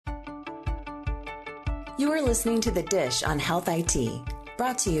You are listening to The Dish on Health IT,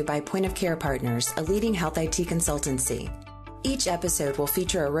 brought to you by Point of Care Partners, a leading health IT consultancy. Each episode will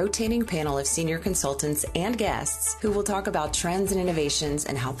feature a rotating panel of senior consultants and guests who will talk about trends and innovations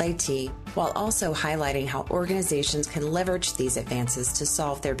in health IT, while also highlighting how organizations can leverage these advances to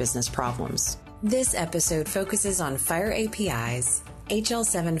solve their business problems. This episode focuses on FHIR APIs,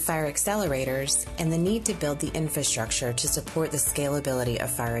 HL7 FHIR Accelerators, and the need to build the infrastructure to support the scalability of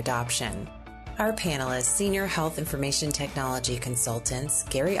FHIR adoption. Our panelists, Senior Health Information Technology Consultants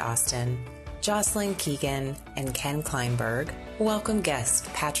Gary Austin, Jocelyn Keegan, and Ken Kleinberg, welcome guest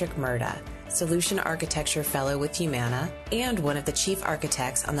Patrick Murda, Solution Architecture Fellow with Humana, and one of the Chief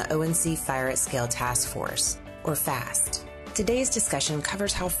Architects on the ONC FHIR at Scale Task Force, or FAST. Today's discussion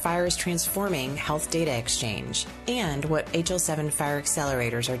covers how FHIR is transforming health data exchange and what HL7 FHIR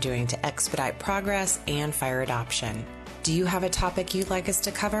accelerators are doing to expedite progress and FHIR adoption. Do you have a topic you'd like us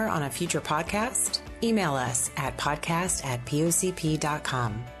to cover on a future podcast? Email us at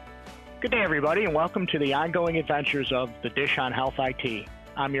podcast@pocp.com. Good day, everybody, and welcome to the ongoing adventures of The Dish on Health IT.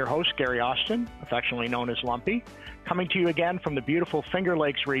 I'm your host, Gary Austin, affectionately known as Lumpy, coming to you again from the beautiful Finger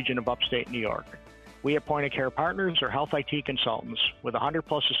Lakes region of upstate New York. We at Point of Care Partners are health IT consultants with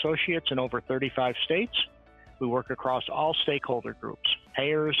 100-plus associates in over 35 states. We work across all stakeholder groups,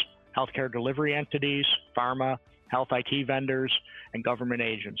 payers, healthcare delivery entities, pharma, health IT vendors, and government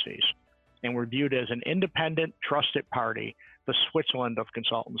agencies. And we're viewed as an independent, trusted party, the Switzerland of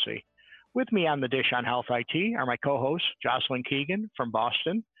consultancy. With me on The Dish on Health IT are my co-hosts, Jocelyn Keegan from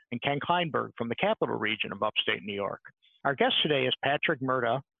Boston and Ken Kleinberg from the Capital Region of upstate New York. Our guest today is Patrick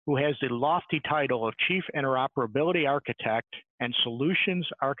Murda, who has the lofty title of Chief Interoperability Architect and Solutions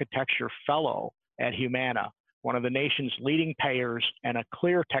Architecture Fellow at Humana, one of the nation's leading payers and a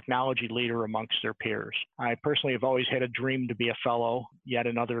clear technology leader amongst their peers. I personally have always had a dream to be a fellow, yet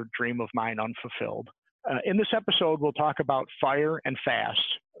another dream of mine unfulfilled. In this episode, we'll talk about FHIR and FAST,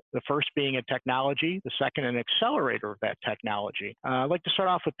 the first being a technology, the second an accelerator of that technology. I'd like to start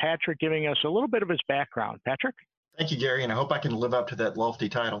off with Patrick giving us a little bit of his background. Patrick? Thank you, Gary, and I hope I can live up to that lofty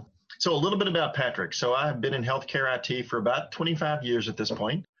title. So a little bit about Patrick. So I've been in healthcare IT for about 25 years at this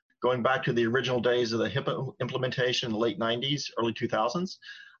point, going back to the original days of the HIPAA implementation in the late 90s, early 2000s.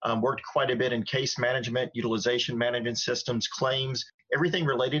 Worked quite a bit in case management, utilization management systems, claims, everything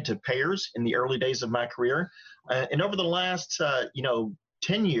related to payers in the early days of my career. And over the last,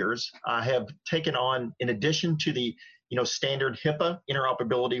 10 years, I have taken on, in addition to the standard HIPAA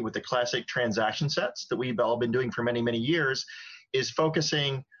interoperability with the classic transaction sets that we've all been doing for many, many years, is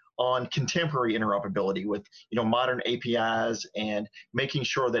focusing on contemporary interoperability with modern APIs and making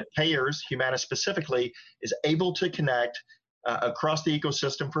sure that payers, Humana specifically, is able to connect across the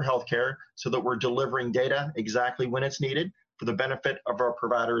ecosystem for healthcare so that we're delivering data exactly when it's needed for the benefit of our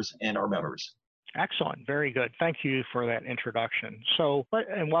providers and our members. Excellent. Very good. Thank you for that introduction.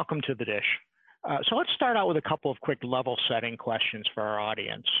 And welcome to The Dish. So let's start out with a couple of quick level-setting questions for our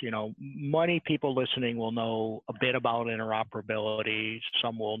audience. Many people listening will know a bit about interoperability.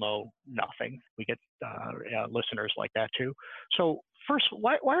 Some will know nothing. We get listeners like that too. So first,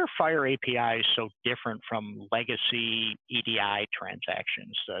 why are FHIR APIs so different from legacy EDI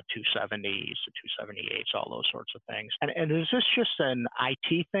transactions, the 270s, the 278s, all those sorts of things? And is this just an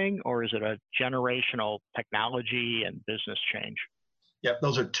IT thing, or is it a generational technology and business change? Yeah,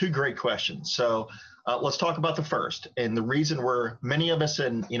 those are two great questions. So let's talk about the first. And the reason many of us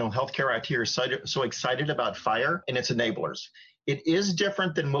in healthcare IT are so excited about FHIR and its enablers. It is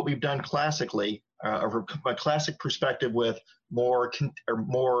different than what we've done classically, from a classic perspective with more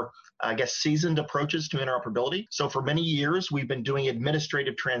seasoned approaches to interoperability. So for many years, we've been doing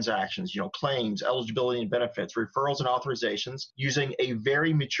administrative transactions, claims, eligibility and benefits, referrals and authorizations using a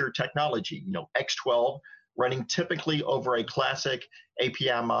very mature technology, X12, running typically over a classic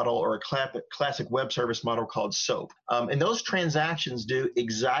API model or a classic web service model called SOAP. And those transactions do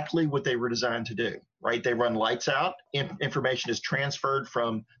exactly what they were designed to do, right? They run lights out. Information is transferred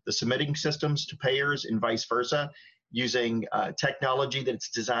from the submitting systems to payers and vice versa, using technology that's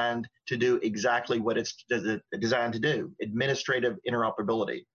designed to do exactly what it's designed to do, administrative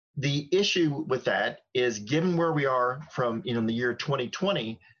interoperability. The issue with that is, given where we are from the year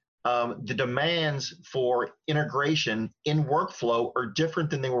 2020, the demands for integration in workflow are different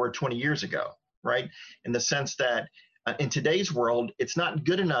than they were 20 years ago, right? In the sense that in today's world, it's not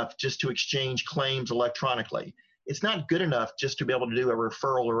good enough just to exchange claims electronically. It's not good enough just to be able to do a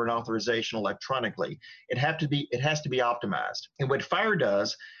referral or an authorization electronically. It has to be optimized. And what FHIR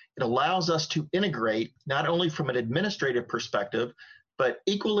does, it allows us to integrate not only from an administrative perspective, but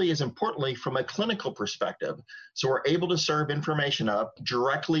equally as importantly from a clinical perspective. So we're able to serve information up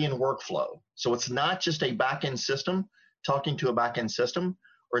directly in workflow. So it's not just a back-end system talking to a back-end system,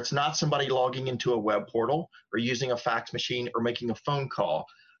 or it's not somebody logging into a web portal or using a fax machine or making a phone call.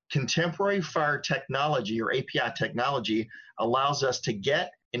 Contemporary FHIR technology or API technology allows us to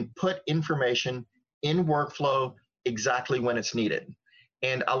get and put information in workflow exactly when it's needed.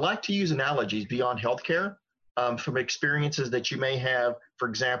 And I like to use analogies beyond healthcare from experiences that you may have, for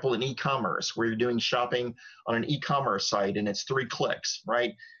example, in e-commerce, where you're doing shopping on an e-commerce site and it's 3 clicks,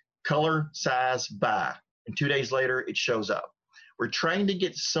 right? Color, size, buy. And 2 days later, it shows up. We're trying to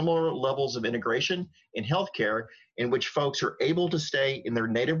get similar levels of integration in healthcare in which folks are able to stay in their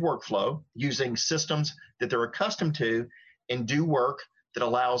native workflow using systems that they're accustomed to and do work that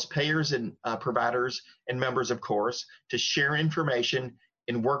allows payers and providers and members, of course, to share information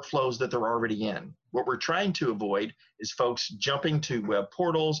in workflows that they're already in. What we're trying to avoid is folks jumping to web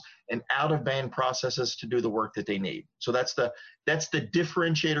portals and out-of-band processes to do the work that they need. So that's the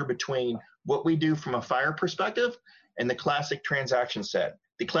differentiator between what we do from a FHIR perspective and the classic transaction set.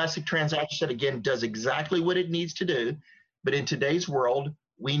 The classic transaction set, again, does exactly what it needs to do, but in today's world,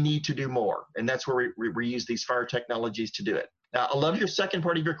 we need to do more, and that's where we use these FHIR technologies to do it. Now, I love your second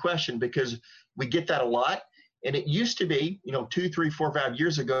part of your question because we get that a lot. And it used to be, 2, 3, 4, 5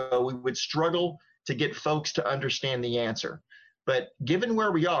 years ago, we would struggle to get folks to understand the answer. But given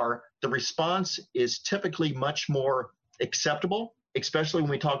where we are, the response is typically much more acceptable, especially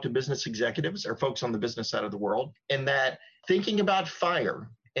when we talk to business executives or folks on the business side of the world, in that thinking about FHIR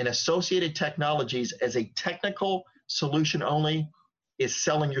and associated technologies as a technical solution only is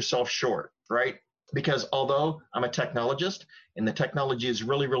selling yourself short, right? Because although I'm a technologist and the technology is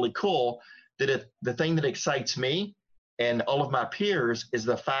really, really cool, the thing that excites me and all of my peers is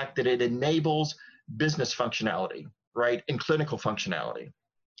the fact that it enables business functionality, right, and clinical functionality.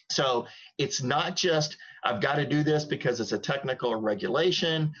 So it's not just I've got to do this because it's a technical or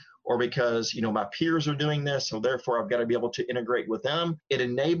regulation or because my peers are doing this, so therefore I've got to be able to integrate with them. It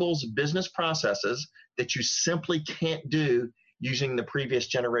enables business processes that you simply can't do using the previous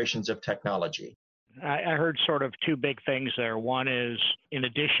generations of technology. I heard sort of 2 big things there. One is, in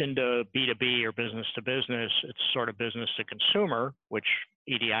addition to B2B or business to business, it's sort of business to consumer, which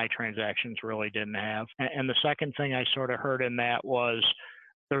EDI transactions really didn't have. And the second thing I sort of heard in that was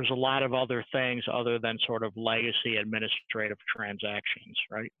there's a lot of other things other than sort of legacy administrative transactions,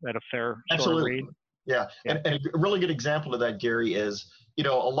 right? Is that a fair Absolutely. sort of read? Yeah. And a really good example of that, Gary, is, a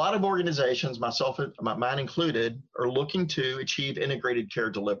lot of organizations, mine included, are looking to achieve integrated care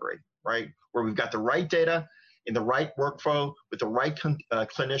delivery, right? Where we've got the right data in the right workflow with the right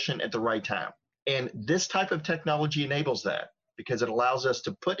clinician at the right time. And this type of technology enables that because it allows us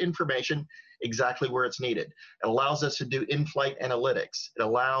to put information exactly where it's needed. It allows us to do in-flight analytics. It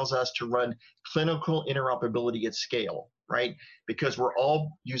allows us to run clinical interoperability at scale, right? Because we're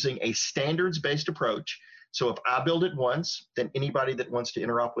all using a standards-based approach. So if I build it once, then anybody that wants to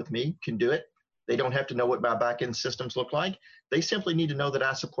interop with me can do it. They don't have to know what my back-end systems look like. They simply need to know that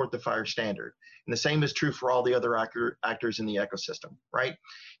I support the FHIR standard. And the same is true for all the other actors in the ecosystem, right?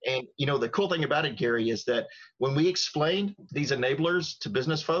 And, the cool thing about it, Gary, is that when we explain these enablers to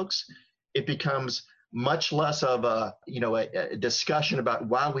business folks, it becomes much less of a discussion about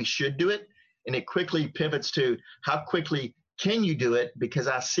why we should do it. And it quickly pivots to how quickly can you do it, because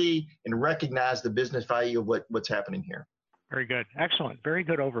I see and recognize the business value of what's happening here. Very good. Excellent. Very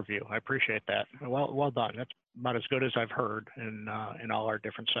good overview. I appreciate that. Well done. That's about as good as I've heard in all our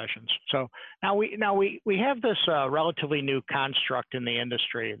different sessions. So now we have this relatively new construct in the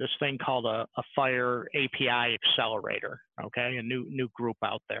industry, this thing called a FHIR API Accelerator, okay, a new group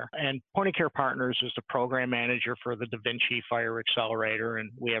out there. And Point of Care Partners is the program manager for the Da Vinci FHIR Accelerator, and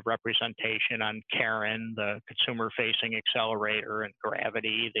we have representation on Karen, the consumer-facing accelerator, and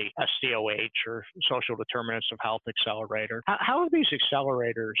Gravity, the SDOH, or Social Determinants of Health Accelerator. How have these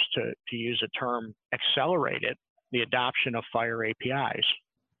accelerators, to use a term, accelerated the adoption of FHIR APIs?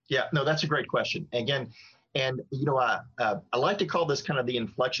 Yeah, no, that's a great question. Again, and I like to call this kind of the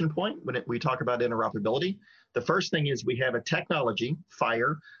inflection point when we talk about interoperability. The first thing is we have a technology,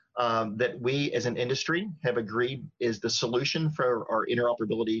 FHIR, that we as an industry have agreed is the solution for our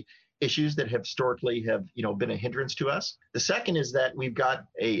interoperability issues that have historically been a hindrance to us. The second is that we've got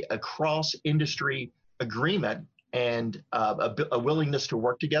a cross-industry agreement and a willingness to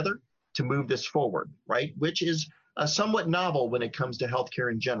work together to move this forward, right? Which is somewhat novel when it comes to healthcare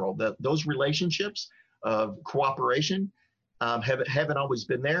in general. Those relationships of cooperation haven't always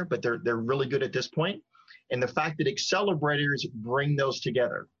been there, but they're really good at this point. And the fact that accelerators bring those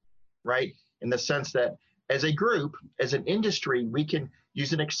together, right? In the sense that as a group, as an industry, we can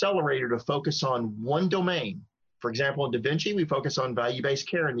use an accelerator to focus on one domain. For example, in Da Vinci, we focus on value-based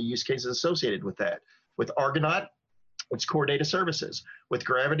care and the use cases associated with that. With Argonaut, it's core data services. With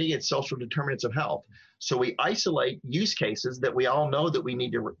Gravity, it's social determinants of health. So we isolate use cases that we all know that we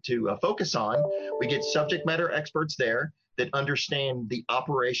need to focus on. We get subject matter experts there that understand the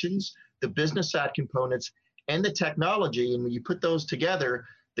operations, the business side components, and the technology. And when you put those together,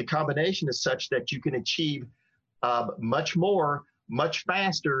 the combination is such that you can achieve much more, much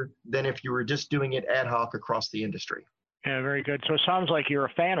faster than if you were just doing it ad hoc across the industry. Yeah, very good. So it sounds like you're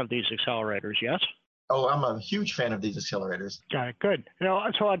a fan of these accelerators, yes? Oh, I'm a huge fan of these accelerators. Got it. Good.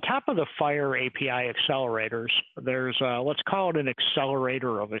 So on top of the FHIR API accelerators, there's let's call it an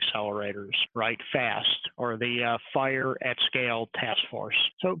accelerator of accelerators, right? FAST, or the FHIR at Scale Task Force.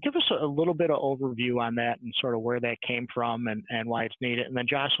 So give us a little bit of overview on that and sort of where that came from and why it's needed. And then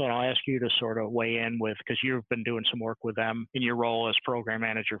Jocelyn, I'll ask you to sort of weigh in with, because you've been doing some work with them in your role as program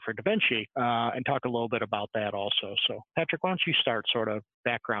manager for Da Vinci, and talk a little bit about that also. So Patrick, why don't you start sort of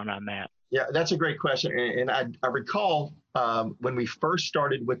background on that? Yeah, that's a great question. And I recall when we first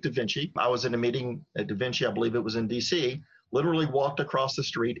started with Da Vinci, I was in a meeting at Da Vinci, I believe it was in DC, literally walked across the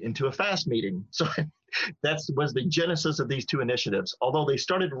street into a FAST meeting. So that was the genesis of these two initiatives. Although they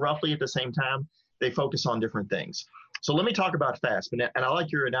started roughly at the same time, they focus on different things. So let me talk about FAST. And I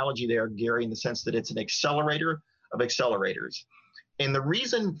like your analogy there, Gary, in the sense that it's an accelerator of accelerators. And the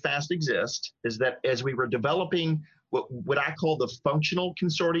reason FAST exists is that as we were developing what I call the functional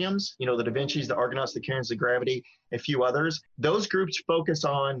consortiums, the Da Vinci's, the Argonauts, the Cairns, the Gravity, a few others, those groups focus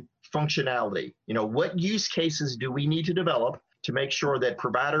on functionality. What use cases do we need to develop to make sure that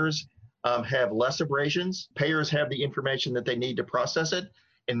providers have less abrasions, payers have the information that they need to process it,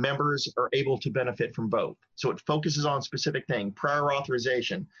 and members are able to benefit from both. So it focuses on specific things: prior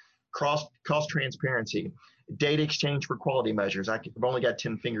authorization, cost transparency, data exchange for quality measures. I've only got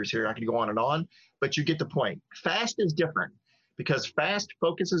 10 fingers here. I could go on and on, but you get the point. FAST is different because FAST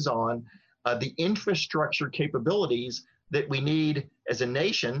focuses on the infrastructure capabilities that we need as a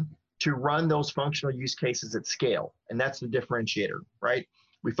nation to run those functional use cases at scale. And that's the differentiator, right?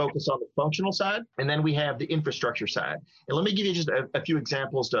 We focus on the functional side, and then we have the infrastructure side. And let me give you just a few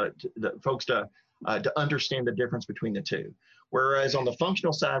examples to folks to understand the difference between the two. Whereas on the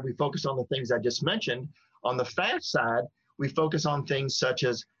functional side, we focus on the things I just mentioned. On the FAST side, we focus on things such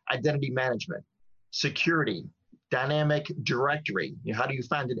as identity management, security, dynamic directory. How do you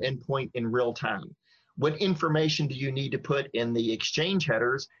find an endpoint in real time? What information do you need to put in the exchange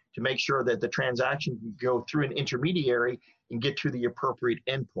headers to make sure that the transaction can go through an intermediary and get to the appropriate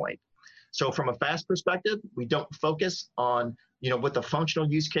endpoint? So from a FAST perspective, we don't focus on what the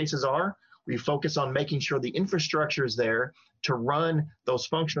functional use cases are. We focus on making sure the infrastructure is there to run those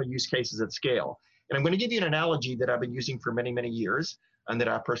functional use cases at scale. And I'm going to give you an analogy that I've been using for many, many years and that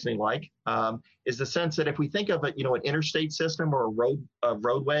I personally like, is the sense that if we think of an interstate system or a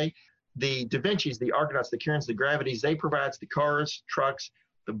roadway, the Da Vinci's, the Argonauts, the Cairns, the Gravities, they provide the cars, trucks,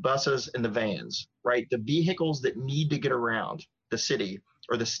 the buses, and the vans, right? The vehicles that need to get around the city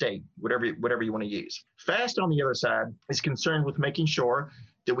or the state, whatever you want to use. FAST, on the other side, is concerned with making sure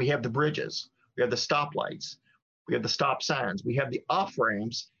that we have the bridges, we have the stoplights, we have the stop signs, we have the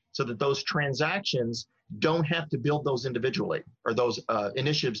off-ramps, so that those transactions don't have to build those individually, or those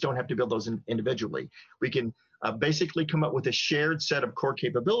initiatives don't have to build those individually. We can basically come up with a shared set of core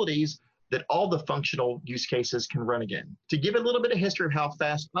capabilities that all the functional use cases can run again. To give a little bit of history of how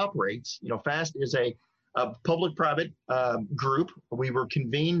FAST operates, FAST is a public-private group. We were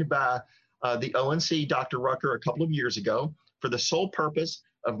convened by the ONC, Dr. Rucker, a couple of years ago for the sole purpose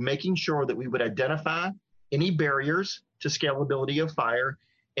of making sure that we would identify any barriers to scalability of FHIR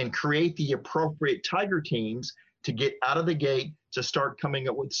and create the appropriate Tiger teams to get out of the gate to start coming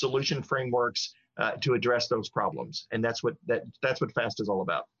up with solution frameworks to address those problems. And that's what FAST is all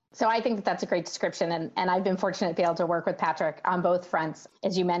about. So I think that's a great description. And I've been fortunate to be able to work with Patrick on both fronts.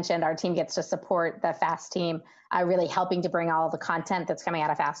 As you mentioned, our team gets to support the FAST team, really helping to bring all the content that's coming out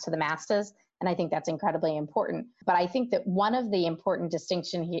of FAST to the masses. And I think that's incredibly important. But I think that one of the important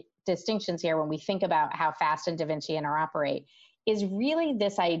distinctions here when we think about how FAST and Da Vinci interoperate is really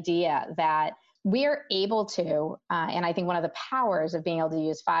this idea that we're able to, and I think one of the powers of being able to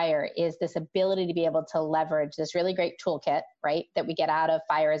use FHIR is this ability to be able to leverage this really great toolkit, right, that we get out of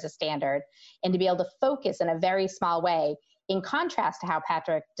FHIR as a standard, and to be able to focus in a very small way, in contrast to how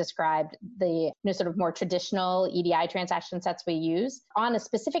Patrick described the sort of more traditional EDI transaction sets we use, on a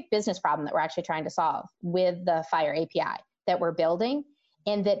specific business problem that we're actually trying to solve with the FHIR API that we're building.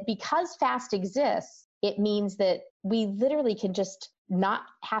 And that because FAST exists, it means that we literally can just not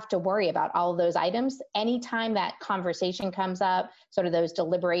have to worry about all of those items. Anytime that conversation comes up, sort of those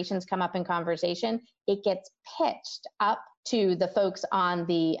deliberations come up in conversation, it gets pitched up to the folks on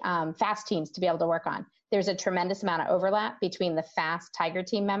the FAST teams to be able to work on. There's a tremendous amount of overlap between the FAST Tiger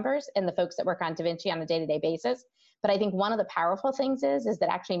team members and the folks that work on Da Vinci on a day-to-day basis. But I think one of the powerful things is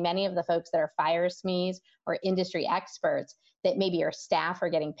that actually many of the folks that are FHIR SMEs or industry experts that maybe are staff or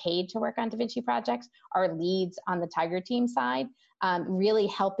getting paid to work on Da Vinci projects are leads on the Tiger team side, really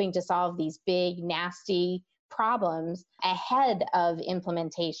helping to solve these big, nasty problems ahead of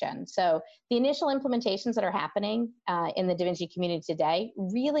implementation. So the initial implementations that are happening in the Da Vinci community today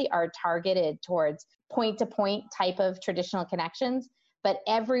really are targeted towards point-to-point type of traditional connections. But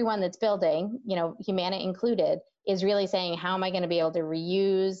everyone that's building, Humana included, is really saying, how am I going to be able to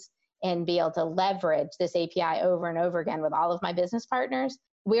reuse and be able to leverage this API over and over again with all of my business partners?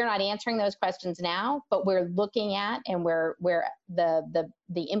 We're not answering those questions now, but we're looking at and where the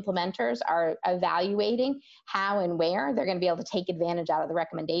implementers are evaluating how and where they're going to be able to take advantage out of the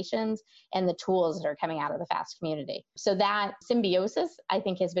recommendations and the tools that are coming out of the FAST community. So that symbiosis, I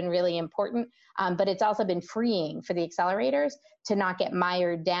think, has been really important, but it's also been freeing for the accelerators to not get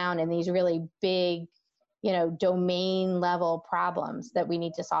mired down in these really big, domain level problems that we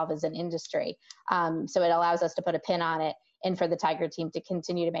need to solve as an industry. So it allows us to put a pin on it and for the Tiger team to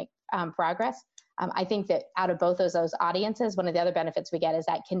continue to make progress. I think that out of both of those audiences, one of the other benefits we get is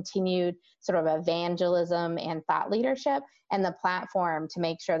that continued sort of evangelism and thought leadership and the platform to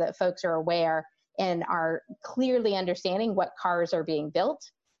make sure that folks are aware and are clearly understanding what cars are being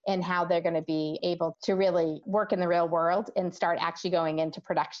built and how they're going to be able to really work in the real world and start actually going into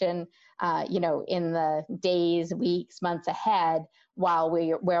production, in the days, weeks, months ahead, while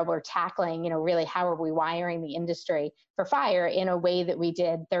we're tackling, really how are we wiring the industry for FHIR in a way that we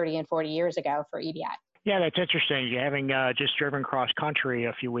did 30 and 40 years ago for EDI. Yeah, that's interesting. Having just driven cross country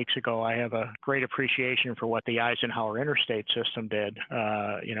a few weeks ago, I have a great appreciation for what the Eisenhower interstate system did.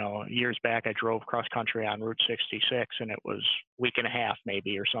 Years back, I drove cross country on Route 66, and it was a week and a half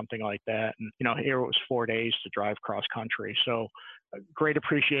maybe or something like that. And, here it was 4 days to drive cross country. So great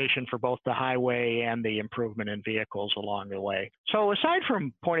appreciation for both the highway and the improvement in vehicles along the way. So aside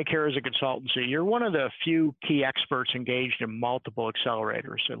from point of care as a consultancy, you're one of the few key experts engaged in multiple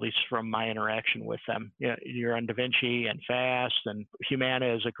accelerators, at least from my interaction with them. You're on Da Vinci and FAST, and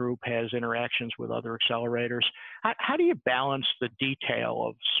Humana as a group has interactions with other accelerators. How do you balance the detail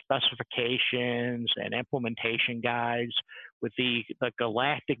of specifications and implementation guides with the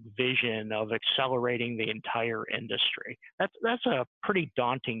galactic vision of accelerating the entire industry? That's a pretty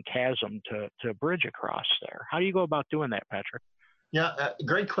daunting chasm to bridge across there. How do you go about doing that, Patrick? Yeah,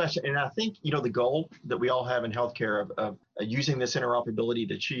 great question. And I think, the goal that we all have in healthcare of using this interoperability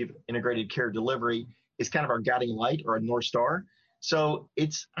to achieve integrated care delivery is kind of our guiding light or a North Star. So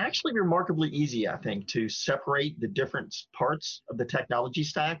it's actually remarkably easy, I think, to separate the different parts of the technology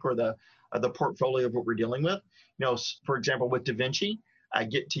stack or the portfolio of what we're dealing with. For example, with Da Vinci, I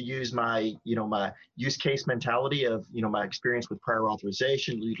get to use my use case mentality of, my experience with prior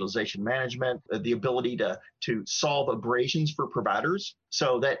authorization, utilization management, the ability to solve abrasions for providers.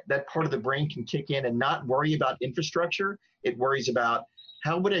 So that part of the brain can kick in and not worry about infrastructure. It worries about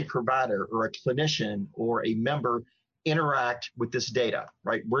how would a provider or a clinician or a member interact with this data,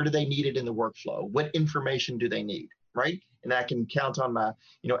 right? Where do they need it in the workflow? What information do they need, right? And I can count on my,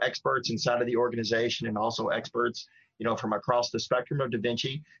 experts inside of the organization and also experts, from across the spectrum of Da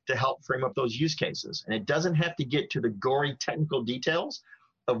Vinci to help frame up those use cases. And it doesn't have to get to the gory technical details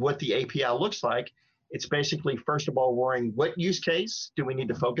of what the API looks like. It's basically, first of all, worrying what use case do we need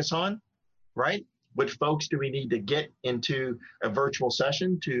to focus on, right? Which folks do we need to get into a virtual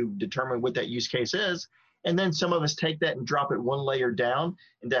session to determine what that use case is? And then some of us take that and drop it one layer down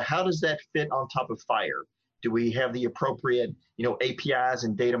into how does that fit on top of FHIR? Do we have the appropriate, APIs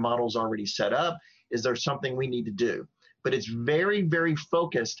and data models already set up? Is there something we need to do? But it's very, very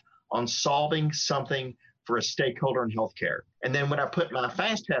focused on solving something for a stakeholder in healthcare. And then when I put my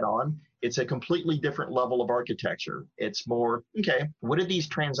FAST hat on, it's a completely different level of architecture. It's more, okay, what do these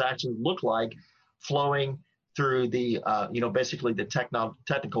transactions look like flowing through the, basically the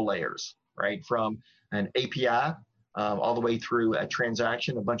technical layers, right? From an API all the way through a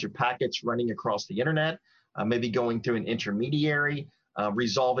transaction, a bunch of packets running across the internet, maybe going through an intermediary,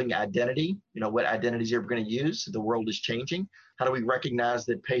 resolving identity, what identities are we going to use? The world is changing. How do we recognize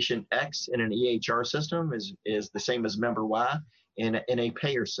that patient X in an EHR system is the same as member Y in a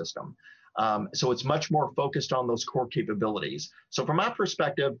payer system? So it's much more focused on those core capabilities. So from my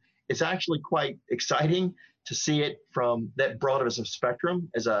perspective, it's actually quite exciting to see it from that broad of a spectrum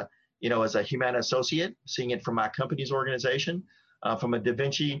as a as a Humana associate, seeing it from my company's organization, from a Da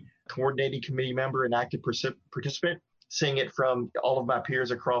Vinci coordinating committee member and active participant, seeing it from all of my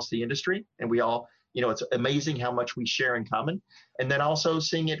peers across the industry. And we all, it's amazing how much we share in common. And then also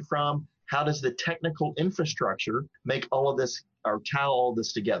seeing it from how does the technical infrastructure make all of this or tie all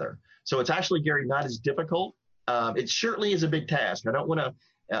this together. So it's actually, Gary, not as difficult. It certainly is a big task. I don't want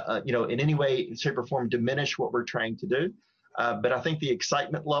to, in any way, shape, or form diminish what we're trying to do. But I think the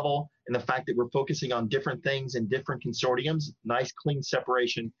excitement level and the fact that we're focusing on different things and different consortiums, nice, clean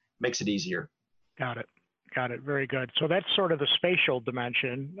separation makes it easier. Got it. Very good. So that's sort of the spatial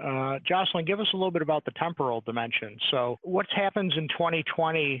dimension. Jocelyn, give us a little bit about the temporal dimension. So what happens in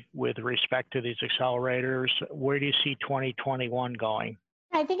 2020 with respect to these accelerators? Where do you see 2021 going?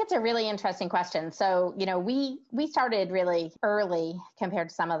 I think it's a really interesting question. So, we started really early compared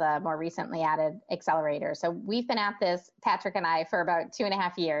to some of the more recently added accelerators. So we've been at this, Patrick and I, for about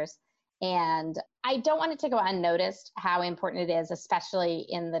 2.5 years. And I don't want it to go unnoticed how important it is, especially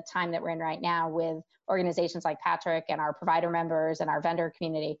in the time that we're in right now with organizations like Patrick and our provider members and our vendor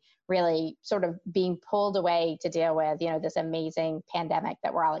community really sort of being pulled away to deal with, this amazing pandemic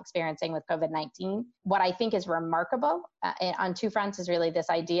that we're all experiencing with COVID-19. What I think is remarkable on two fronts is really this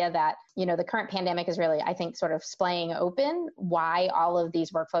idea that, the current pandemic is really, I think, sort of splaying open why all of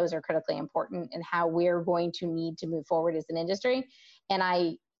these workflows are critically important and how we're going to need to move forward as an industry. And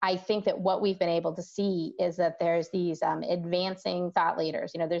I think that what we've been able to see is that there's these advancing thought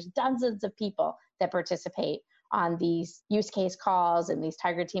leaders. There's dozens of people that participate on these use case calls and these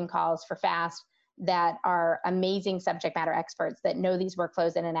Tiger Team calls for FAST that are amazing subject matter experts that know these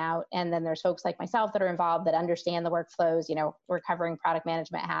workflows in and out. And then there's folks like myself that are involved that understand the workflows, we're covering product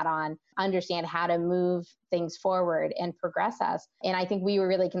management hat on, understand how to move things forward and progress us. And I think we were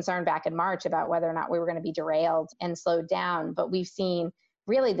really concerned back in March about whether or not we were going to be derailed and slowed down. But we've seen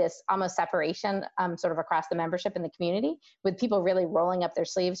really this almost separation sort of across the membership and the community, with people really rolling up their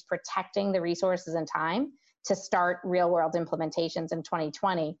sleeves, protecting the resources and time to start real world implementations in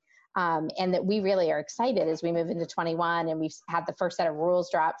 2020. And that we really are excited as we move into 21, and we've had the first set of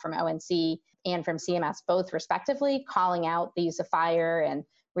rules drop from ONC and from CMS, both respectively, calling out the use of FHIR and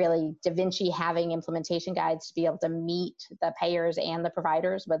really Da Vinci having implementation guides to be able to meet the payers and the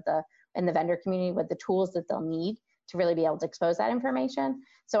providers and the vendor community with the tools that they'll need to really be able to expose that information.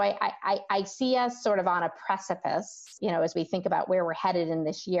 So I see us sort of on a precipice, as we think about where we're headed in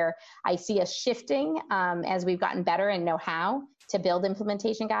this year. I see us shifting as we've gotten better and know how to build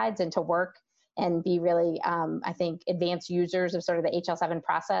implementation guides and to work and be really, I think, advanced users of sort of the HL7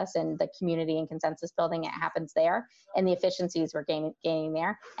 process and the community and consensus building that happens there and the efficiencies we're gaining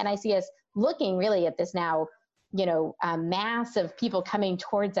there. And I see us looking really at this now, a mass of people coming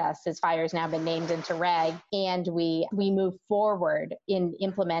towards us as FHIR has now been named into reg, and we move forward in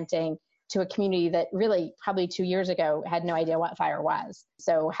implementing to a community that really probably 2 years ago had no idea what FHIR was.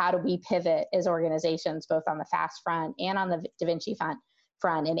 So how do we pivot as organizations, both on the FAST front and on the Da Vinci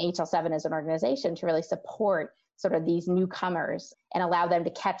front and HL7 as an organization, to really support sort of these newcomers and allow them to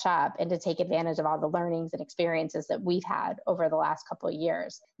catch up and to take advantage of all the learnings and experiences that we've had over the last couple of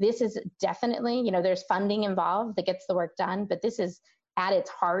years. This is definitely, there's funding involved that gets the work done, but this is at its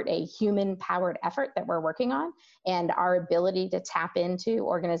heart a human-powered effort that we're working on, and our ability to tap into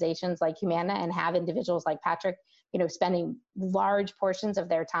organizations like Humana and have individuals like Patrick, spending large portions of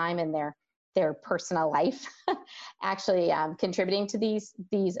their time and their personal life actually contributing to these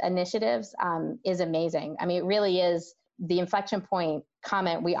initiatives is amazing. I mean, it really is the inflection point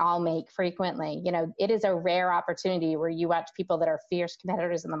comment we all make frequently. It is a rare opportunity where you watch people that are fierce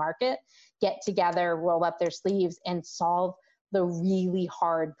competitors in the market get together, roll up their sleeves, and solve the really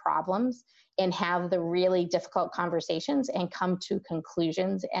hard problems and have the really difficult conversations and come to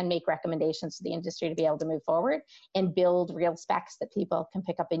conclusions and make recommendations to the industry to be able to move forward and build real specs that people can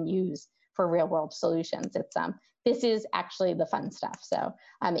pick up and use for real world solutions. This is actually the fun stuff. So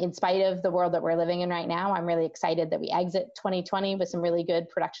in spite of the world that we're living in right now, I'm really excited that we exit 2020 with some really good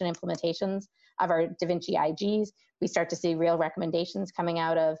production implementations of our Da Vinci IGs. We start to see real recommendations coming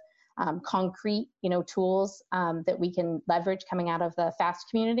out of concrete, tools that we can leverage coming out of the FAST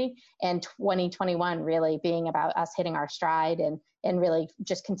community, and 2021 really being about us hitting our stride and really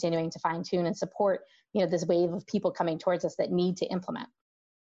just continuing to fine tune and support, this wave of people coming towards us that need to implement.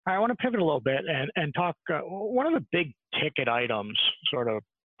 I want to pivot a little bit and talk, one of the big ticket items, sort of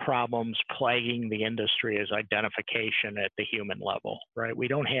problems plaguing the industry is identification at the human level, right? We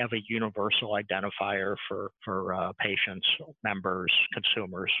don't have a universal identifier for patients, members,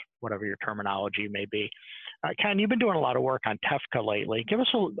 consumers, whatever your terminology may be. Ken, you've been doing a lot of work on TEFCA lately. Give us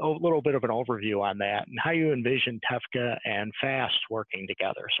a little bit of an overview on that and how you envision TEFCA and FAST working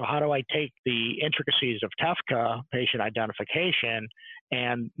together. So how do I take the intricacies of TEFCA, patient identification,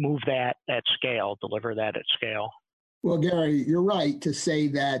 and move that at scale, deliver that at scale? Well, Gary, you're right to say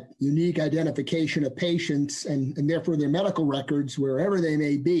that unique identification of patients and therefore their medical records, wherever they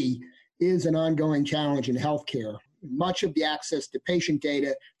may be, is an ongoing challenge in healthcare. Much of the access to patient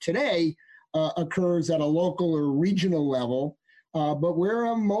data today occurs at a local or regional level, but we're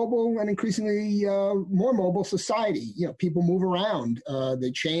a mobile and increasingly more mobile society. People move around,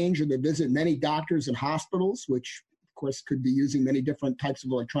 they change, or they visit many doctors and hospitals, which of course could be using many different types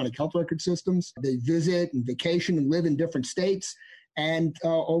of electronic health record systems. They visit and vacation and live in different states, and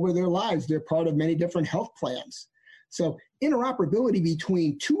over their lives, they're part of many different health plans. So interoperability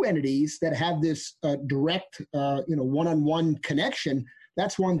between two entities that have this direct, one-on-one connection,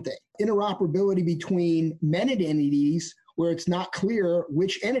 that's one thing. Interoperability between many entities where it's not clear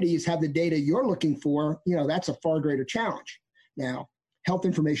which entities have the data you're looking for, that's a far greater challenge. Now, health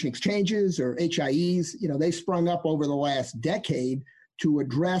information exchanges, or HIEs, they sprung up over the last decade to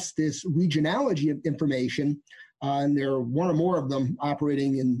address this regionality of information. And there are one or more of them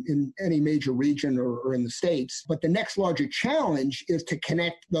operating in any major region or in the States. But the next larger challenge is to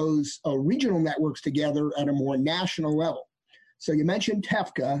connect those regional networks together at a more national level. So you mentioned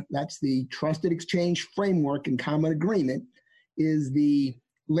TEFCA, that's the Trusted Exchange Framework and Common Agreement, is the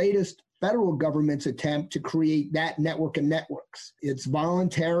latest federal government's attempt to create that network of networks. It's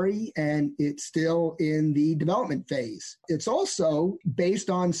voluntary and it's still in the development phase. It's also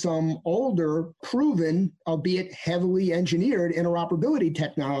based on some older, proven, albeit heavily engineered interoperability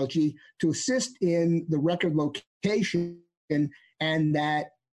technology to assist in the record location and that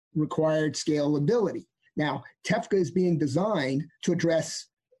required scalability. Now, TEFCA is being designed to address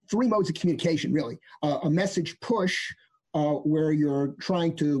three modes of communication, really. A message push, where you're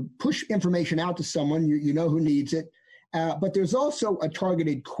trying to push information out to someone, you know who needs it. But there's also a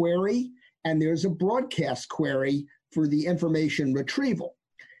targeted query, and there's a broadcast query for the information retrieval.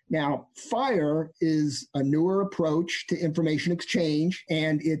 Now, FHIR is a newer approach to information exchange,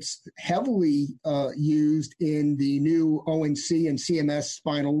 and it's heavily used in the new ONC and CMS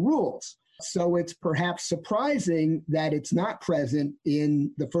final rules. So it's perhaps surprising that it's not present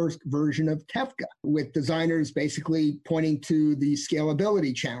in the first version of TEFCA, with designers basically pointing to the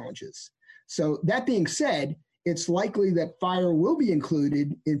scalability challenges. So that being said, it's likely that FHIR will be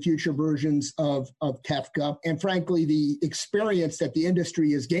included in future versions of TEFCA. And frankly, the experience that the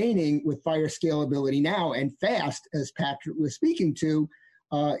industry is gaining with FHIR scalability now and FAST, as Patrick was speaking to,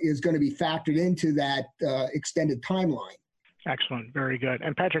 is going to be factored into that extended timeline. Excellent. Very good.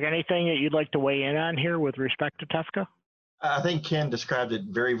 And Patrick, anything that you'd like to weigh in on here with respect to TEFCA? I think Ken described it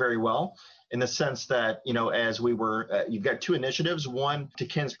very, very well in the sense that, as we were, you've got two initiatives. One, to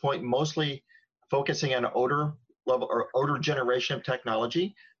Ken's point, mostly focusing on odor level or odor generation of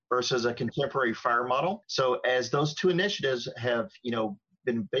technology versus a contemporary FHIR model. So as those two initiatives have,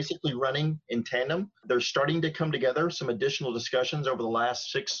 been basically running in tandem, they're starting to come together. Some additional discussions over the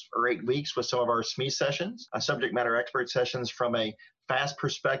last 6 or 8 weeks with some of our SME sessions, subject matter expert sessions from a FAST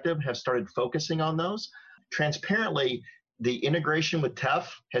perspective have started focusing on those. Transparently, the integration with TEF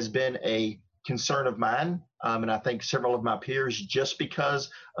has been a concern of mine, and I think several of my peers, just because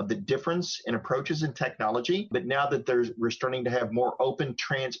of the difference in approaches in technology. But now that we're starting to have more open,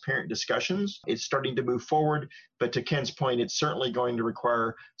 transparent discussions, it's starting to move forward. But to Ken's point, it's certainly going to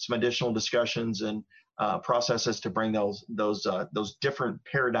require some additional discussions and processes to bring those different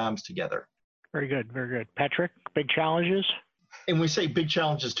paradigms together. Very good, very good. Patrick, big challenges? And we say big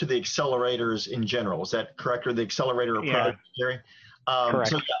challenges to the accelerators in general. Is that correct? Or the accelerator approach, Gary?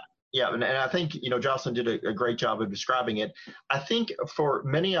 Correct. Yeah, and I think, Jocelyn did a great job of describing it. I think for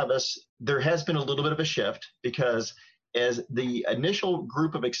many of us, there has been a little bit of a shift because as the initial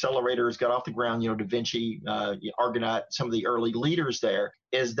group of accelerators got off the ground, Da Vinci, Argonaut, some of the early leaders there,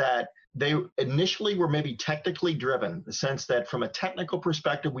 is that they initially were maybe technically driven, in the sense that from a technical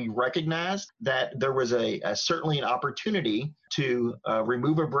perspective, we recognized that there was certainly an opportunity to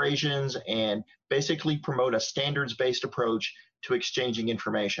remove abrasions and basically promote a standards-based approach to exchanging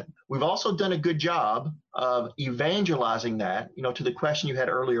information. We've also done a good job of evangelizing that, to the question you had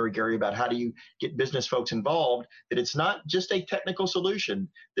earlier, Gary, about how do you get business folks involved, that it's not just a technical solution.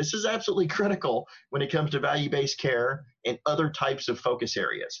 This is absolutely critical when it comes to value-based care and other types of focus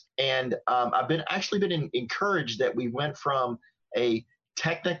areas. And I've been encouraged that we went from a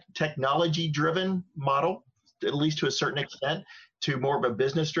technology-driven model, at least to a certain extent, to more of a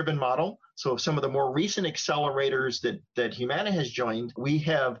business-driven model. So some of the more recent accelerators that Humana has joined, we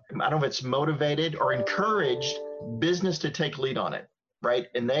have, I don't know if it's motivated or encouraged business to take lead on it, right?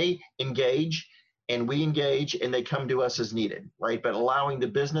 And they engage and we engage and they come to us as needed, right? But allowing the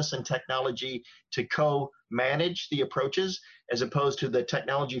business and technology to co-manage the approaches as opposed to the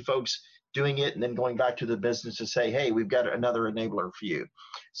technology folks doing it and then going back to the business to say, hey, we've got another enabler for you.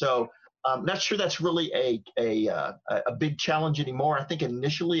 So I'm not sure that's really a big challenge anymore. I think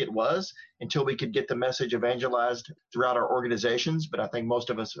initially it was until we could get the message evangelized throughout our organizations, but I think most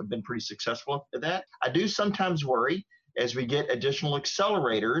of us have been pretty successful at that. I do sometimes worry as we get additional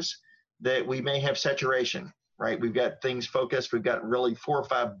accelerators that we may have saturation, right? We've got things focused. We've got really 4 or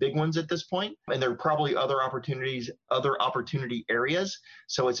 5 big ones at this point, and there are probably other opportunity areas.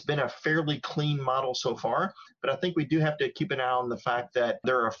 So it's been a fairly clean model so far, but I think we do have to keep an eye on the fact that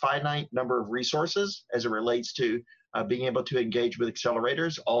there are a finite number of resources as it relates to being able to engage with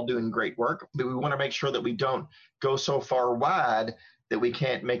accelerators, all doing great work. But we want to make sure that we don't go so far wide that we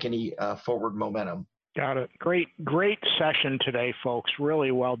can't make any forward momentum. Got it. Great session today, folks.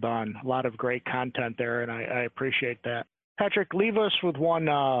 Really well done. A lot of great content there, and I appreciate that. Patrick, leave us with one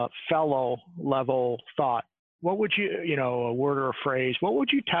fellow level thought. What would you, a word or a phrase, what would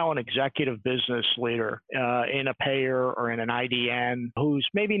you tell an executive business leader in a payer or in an IDN who's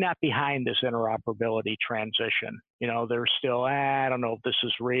maybe not behind this interoperability transition? They're still, I don't know if this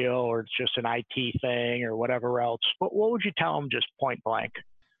is real or it's just an IT thing or whatever else. What would you tell them just point blank?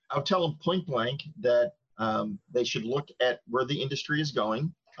 I'll tell them point blank that they should look at where the industry is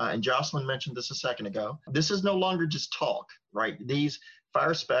going. And Jocelyn mentioned this a second ago. This is no longer just talk, right? These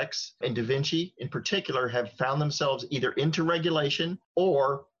FHIR specs and Da Vinci in particular have found themselves either into regulation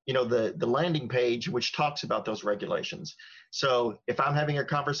or the landing page which talks about those regulations. So if I'm having a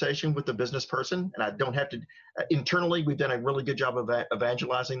conversation with the business person, and I don't have to, internally, we've done a really good job of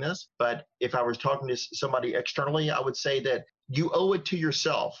evangelizing this. But if I was talking to somebody externally, I would say that you owe it to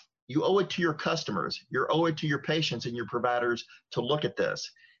yourself. You owe it to your customers. You owe it to your patients and your providers to look at this.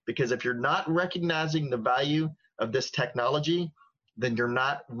 Because if you're not recognizing the value of this technology, then you're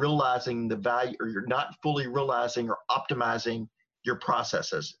not realizing the value, or you're not fully realizing or optimizing your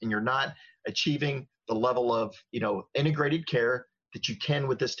processes, and you're not achieving the level of integrated care that you can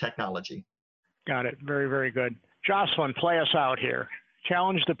with this technology. Got it. Very, very good. Jocelyn, play us out here.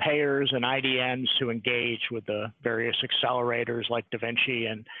 Challenge the payers and IDNs to engage with the various accelerators like Da Vinci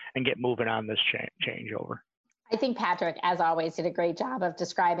and get moving on this changeover. I think Patrick, as always, did a great job of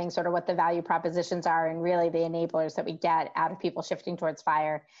describing sort of what the value propositions are and really the enablers that we get out of people shifting towards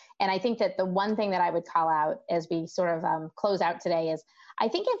FHIR. And I think that the one thing that I would call out as we sort of close out today is, I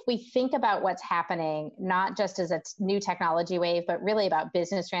think if we think about what's happening, not just as a new technology wave, but really about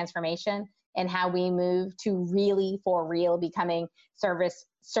business transformation and how we move to really, for real, becoming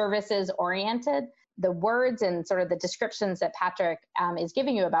services oriented, the words and sort of the descriptions that Patrick is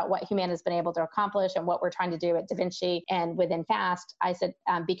giving you about what Humana has been able to accomplish and what we're trying to do at Da Vinci and within FAST, I said,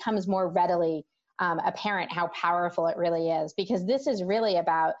 becomes more readily apparent how powerful it really is. Because this is really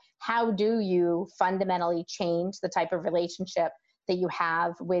about how do you fundamentally change the type of relationship that you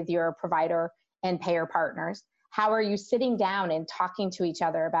have with your provider and payer partners? How are you sitting down and talking to each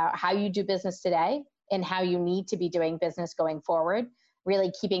other about how you do business today and how you need to be doing business going forward?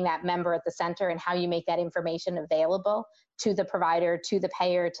 Really keeping that member at the center and how you make that information available to the provider, to the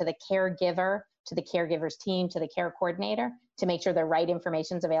payer, to the caregiver, to the caregiver's team, to the care coordinator, to make sure the right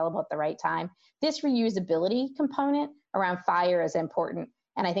information is available at the right time. This reusability component around FHIR is important.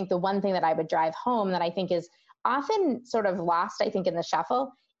 And I think the one thing that I would drive home that I think is often sort of lost, I think, in the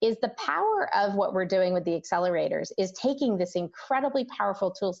shuffle is the power of what we're doing with the accelerators is taking this incredibly powerful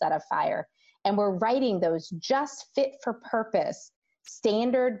tool set of FHIR, and we're writing those just fit for purpose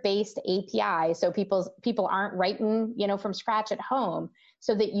standard-based API, so people aren't writing, from scratch at home,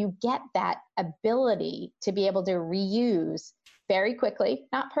 so that you get that ability to be able to reuse very quickly,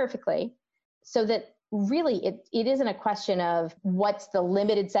 not perfectly, so that really it isn't a question of what's the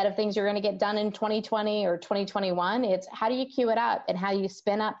limited set of things you're going to get done in 2020 or 2021. It's how do you queue it up and how do you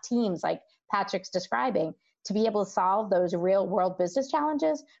spin up teams like Patrick's describing to be able to solve those real-world business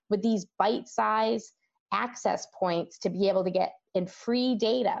challenges with these bite-sized access points to be able to get in free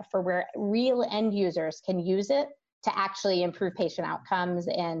data for where real end users can use it to actually improve patient outcomes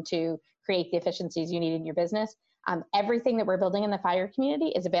and to create the efficiencies you need in your business. Everything that we're building in the FHIR community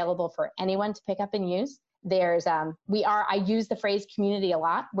is available for anyone to pick up and use. I use the phrase community a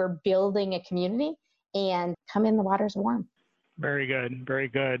lot. We're building a community, and come in, the water's warm. Very good. Very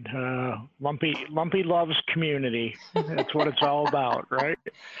good. Lumpy loves community. That's what it's all about, right?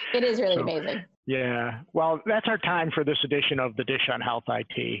 It is really amazing. Yeah, well, that's our time for this edition of the Dish on Health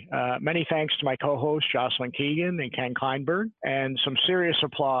IT. Many thanks to my co-hosts, Jocelyn Keegan and Ken Kleinberg, and some serious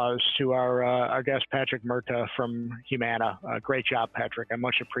applause to our guest, Patrick Murta from Humana. Great job, Patrick. I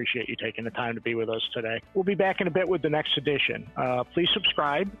much appreciate you taking the time to be with us today. We'll be back in a bit with the next edition. Please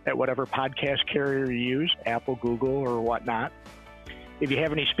subscribe at whatever podcast carrier you use, Apple, Google, or whatnot. If you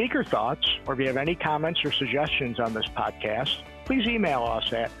have any speaker thoughts, or if you have any comments or suggestions on this podcast, please email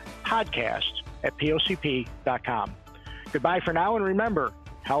us at podcast@pocp.com. Goodbye for now, and remember,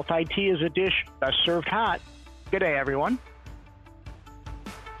 Health IT is a dish best served hot. Good day, everyone.